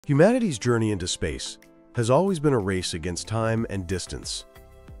Humanity's journey into space has always been a race against time and distance.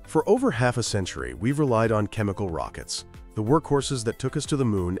 For over half a century, we've relied on chemical rockets, the workhorses that took us to the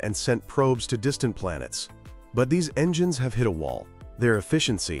moon and sent probes to distant planets. But these engines have hit a wall. Their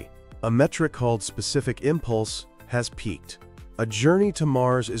efficiency, a metric called specific impulse, has peaked. A journey to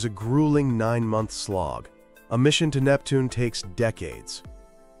Mars is a grueling 9-month slog. A mission to Neptune takes decades.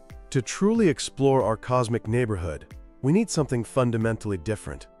 To truly explore our cosmic neighborhood, we need something fundamentally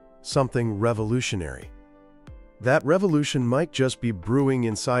different, something revolutionary. That revolution might just be brewing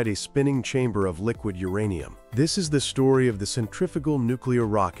inside a spinning chamber of liquid uranium. This is the story of the Centrifugal Nuclear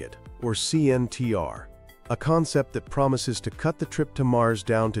Rocket, or CNTR, a concept that promises to cut the trip to Mars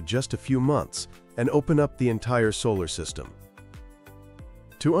down to just a few months and open up the entire solar system.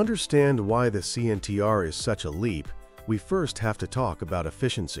 To understand why the CNTR is such a leap, we first have to talk about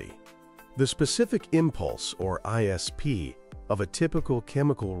efficiency. The specific impulse, or ISP, of a typical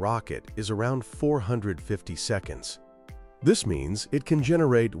chemical rocket is around 450 seconds. This means it can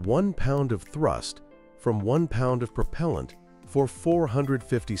generate 1 pound of thrust from 1 pound of propellant for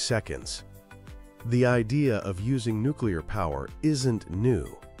 450 seconds. The idea of using nuclear power isn't new.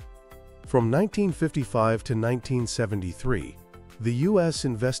 From 1955 to 1973, the U.S.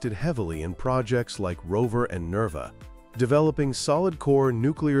 invested heavily in projects like Rover and Nerva, developing solid-core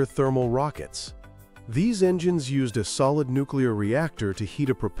nuclear thermal rockets. These engines used a solid nuclear reactor to heat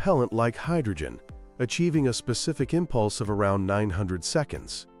a propellant like hydrogen, achieving a specific impulse of around 900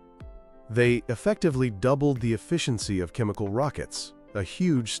 seconds. They effectively doubled the efficiency of chemical rockets, a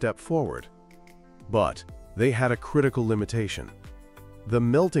huge step forward. But they had a critical limitation: the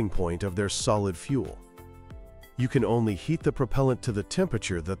melting point of their solid fuel. You can only heat the propellant to the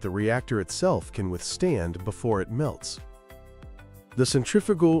temperature that the reactor itself can withstand before it melts. The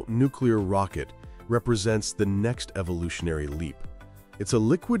centrifugal nuclear rocket represents the next evolutionary leap. It's a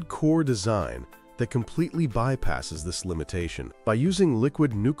liquid core design that completely bypasses this limitation. By using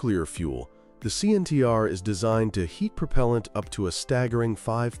liquid nuclear fuel, the CNTR is designed to heat propellant up to a staggering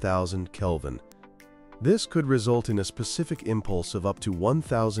 5,000 Kelvin. This could result in a specific impulse of up to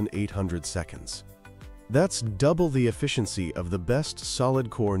 1,800 seconds. That's double the efficiency of the best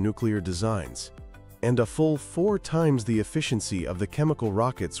solid-core nuclear designs, and a full 4 times the efficiency of the chemical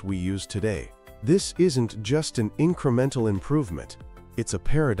rockets we use today. This isn't just an incremental improvement, it's a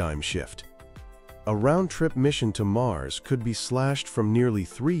paradigm shift. A round-trip mission to Mars could be slashed from nearly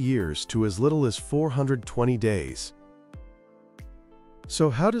 3 years to as little as 420 days.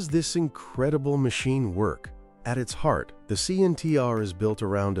 So how does this incredible machine work? At its heart, the CNTR is built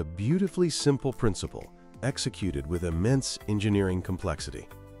around a beautifully simple principle, executed with immense engineering complexity.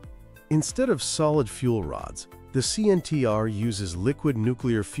 Instead of solid fuel rods, the CNTR uses liquid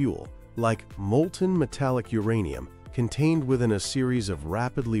nuclear fuel, like molten metallic uranium, contained within a series of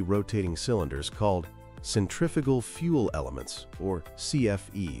rapidly rotating cylinders called centrifugal fuel elements, or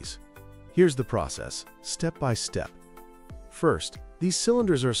CFEs. Here's the process, step by step. First, these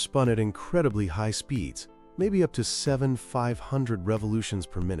cylinders are spun at incredibly high speeds, maybe up to 7,500 revolutions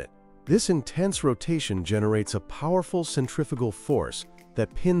per minute. This intense rotation generates a powerful centrifugal force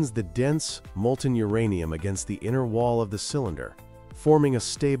that pins the dense, molten uranium against the inner wall of the cylinder, forming a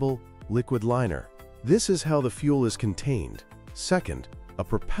stable, liquid liner. This is how the fuel is contained. Second, a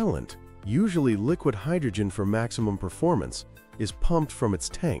propellant, usually liquid hydrogen for maximum performance, is pumped from its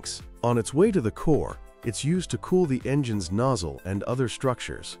tanks. On its way to the core, it's used to cool the engine's nozzle and other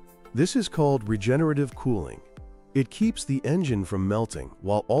structures. This is called regenerative cooling. It keeps the engine from melting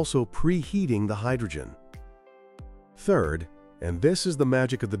while also preheating the hydrogen. Third, and this is the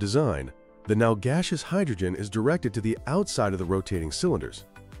magic of the design, the now gaseous hydrogen is directed to the outside of the rotating cylinders.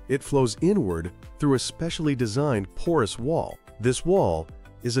 It flows inward through a specially designed porous wall. This wall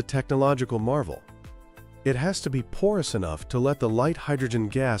is a technological marvel. It has to be porous enough to let the light hydrogen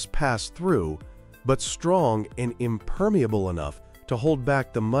gas pass through, but strong and impermeable enough to hold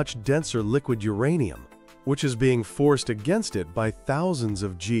back the much denser liquid uranium, which is being forced against it by thousands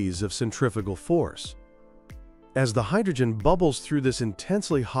of Gs of centrifugal force. As the hydrogen bubbles through this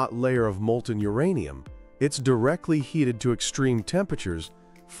intensely hot layer of molten uranium, it's directly heated to extreme temperatures,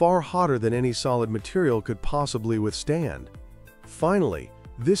 far hotter than any solid material could possibly withstand. Finally,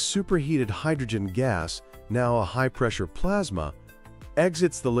 this superheated hydrogen gas, now a high-pressure plasma,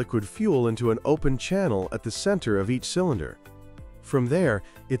 exits the liquid fuel into an open channel at the center of each cylinder. From there,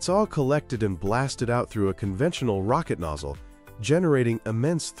 it's all collected and blasted out through a conventional rocket nozzle, generating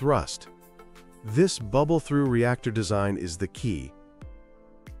immense thrust. This bubble-through reactor design is the key.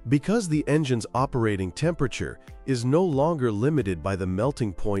 Because the engine's operating temperature is no longer limited by the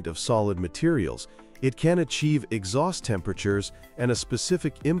melting point of solid materials, It can achieve exhaust temperatures and a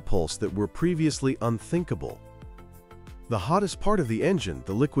specific impulse that were previously unthinkable. The hottest part of the engine,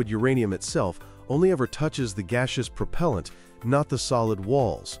 the liquid uranium itself, only ever touches the gaseous propellant, not the solid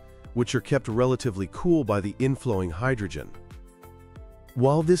walls, which are kept relatively cool by the inflowing hydrogen.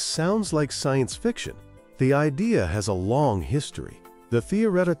 While this sounds like science fiction, the idea has a long history. The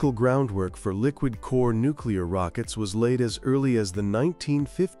theoretical groundwork for liquid-core nuclear rockets was laid as early as the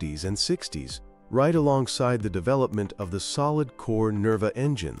 1950s and 60s, right alongside the development of the solid-core NERVA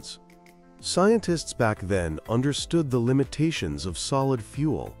engines. Scientists back then understood the limitations of solid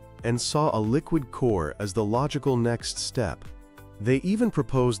fuel and saw a liquid core as the logical next step. They even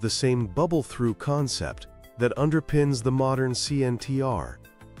proposed the same bubble-through concept that underpins the modern CNTR.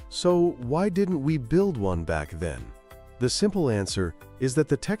 So why didn't we build one back then? The simple answer is that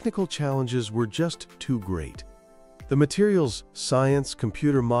the technical challenges were just too great. The materials, science,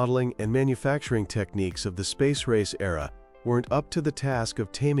 computer modeling, and manufacturing techniques of the space race era weren't up to the task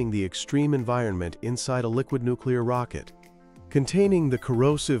of taming the extreme environment inside a liquid nuclear rocket. Containing the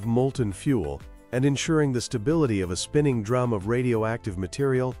corrosive molten fuel and ensuring the stability of a spinning drum of radioactive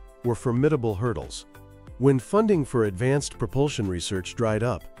material were formidable hurdles. When funding for advanced propulsion research dried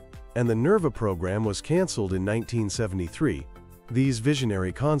up, and the NERVA program was canceled in 1973, these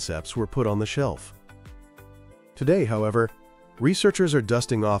visionary concepts were put on the shelf. Today, however, researchers are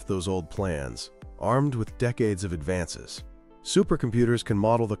dusting off those old plans, armed with decades of advances. Supercomputers can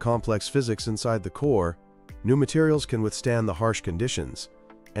model the complex physics inside the core, new materials can withstand the harsh conditions,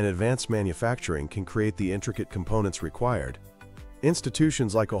 and advanced manufacturing can create the intricate components required.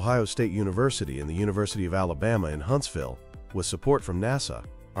 Institutions like Ohio State University and the University of Alabama in Huntsville, with support from NASA,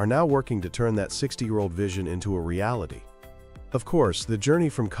 are now working to turn that 60-year-old vision into a reality. Of course, the journey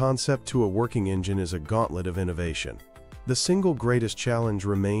from concept to a working engine is a gauntlet of innovation. The single greatest challenge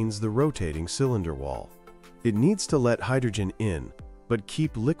remains the rotating cylinder wall. It needs to let hydrogen in, but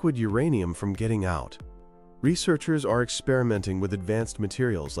keep liquid uranium from getting out. Researchers are experimenting with advanced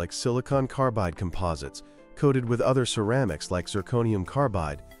materials like silicon carbide composites, coated with other ceramics like zirconium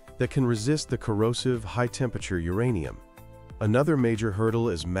carbide, that can resist the corrosive, high-temperature uranium. Another major hurdle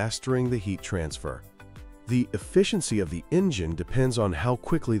is mastering the heat transfer. The efficiency of the engine depends on how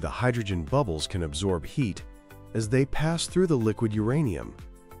quickly the hydrogen bubbles can absorb heat as they pass through the liquid uranium.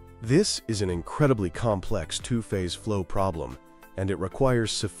 This is an incredibly complex two-phase flow problem, and it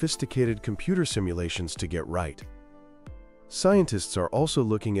requires sophisticated computer simulations to get right. Scientists are also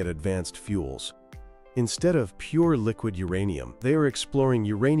looking at advanced fuels. Instead of pure liquid uranium, they are exploring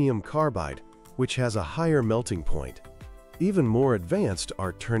uranium carbide, which has a higher melting point. Even more advanced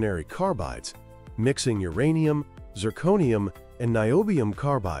are ternary carbides, mixing uranium, zirconium, and niobium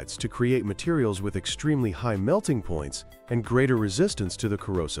carbides to create materials with extremely high melting points and greater resistance to the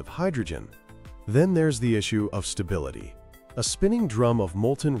corrosive hydrogen. Then there's the issue of stability. A spinning drum of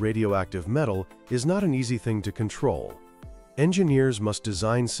molten radioactive metal is not an easy thing to control. Engineers must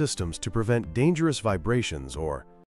design systems to prevent dangerous vibrations or